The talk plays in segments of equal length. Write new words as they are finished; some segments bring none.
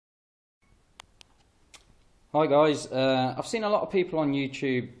Hi guys, I've seen a lot of people on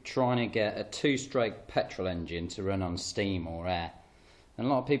YouTube trying to get a two-stroke petrol engine to run on steam or air, and a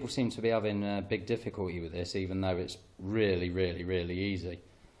lot of people seem to be having big difficulty with this, even though it's really easy.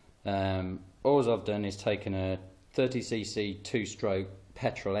 All I've done is taken a 30cc two-stroke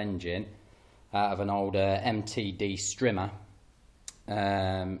petrol engine out of an old MTD strimmer,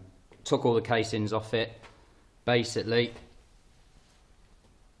 took all the casings off it. Basically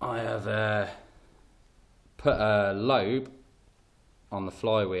I have put a lobe on the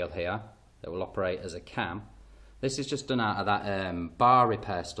flywheel here that will operate as a cam. This is just done out of that bar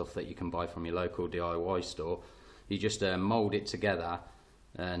repair stuff that you can buy from your local DIY store. You just mould it together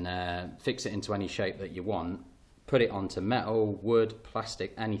and fix it into any shape that you want, put it onto metal, wood,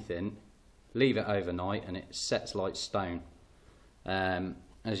 plastic, anything, leave it overnight and it sets like stone.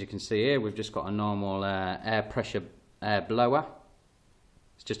 As you can see here, we've just got a normal air pressure air blower.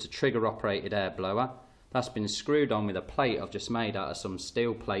 It's just a trigger operated air blower. That's been screwed on with a plate I've just made out of some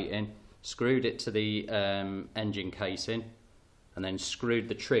steel plating, screwed it to the engine casing and then screwed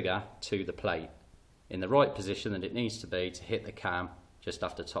the trigger to the plate in the right position that it needs to be to hit the cam just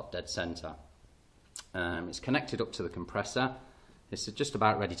after top dead centre. It's connected up to the compressor. It's just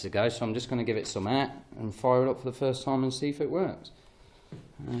about ready to go, so I'm just going to give it some air and fire it up for the first time and see if it works.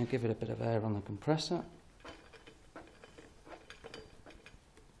 Give it a bit of air on the compressor.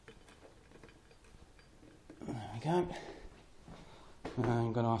 There we go.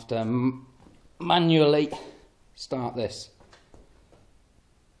 I'm going to have to manually start this.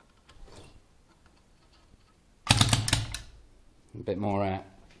 A bit more air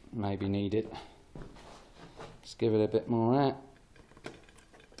maybe needed. Just give it a bit more air.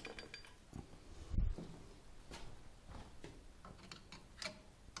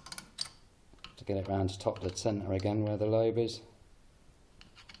 To get it round to top dead centre again where the lobe is,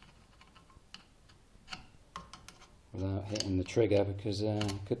 without hitting the trigger, because I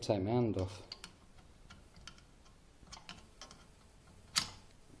could take my hand off.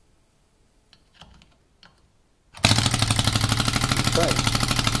 Okay.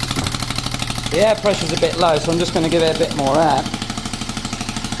 The air pressure's a bit low, so I'm just going to give it a bit more air.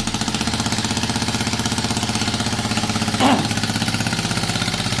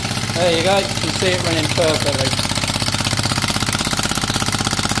 There you go, you can see it running perfectly.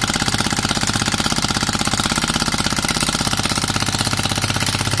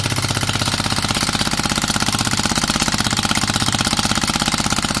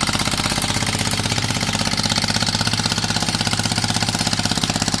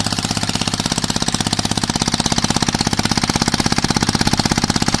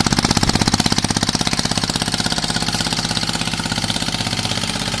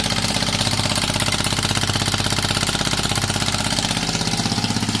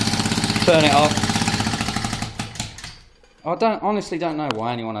 Turn it off. I honestly don't know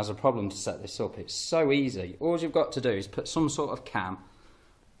why anyone has a problem to set this up. It's so easy. All you've got to do is put some sort of cam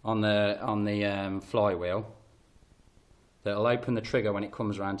on the flywheel that'll open the trigger when it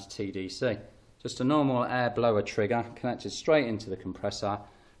comes around to TDC. Just a normal air blower trigger connected straight into the compressor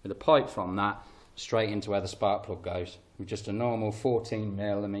with a pipe from that straight into where the spark plug goes with just a normal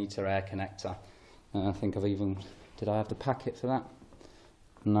 14mm air connector. I think did I have the packet for that?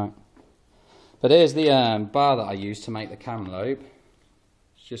 No. But here's the bar that I use to make the cam lobe.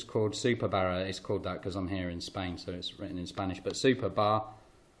 It's just called Super Bar. It's called that because I'm here in Spain, so it's written in Spanish. But Super Bar,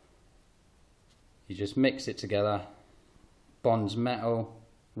 you just mix it together, bonds metal,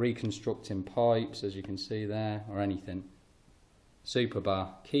 reconstructing pipes, as you can see there, or anything. Super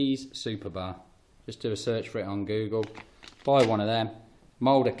Bar, Ceys Super Bar. Just do a search for it on Google. Buy one of them.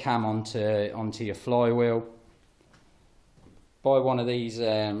 Mould a cam onto your flywheel. Buy one of these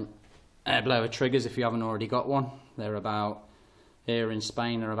air blower triggers if you haven't already got one. They're about, here in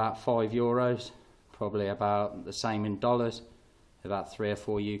Spain, they're about €5, probably about the same in dollars, about 3 or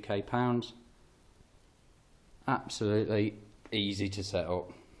 4 UK pounds. Absolutely easy to set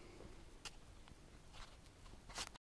up.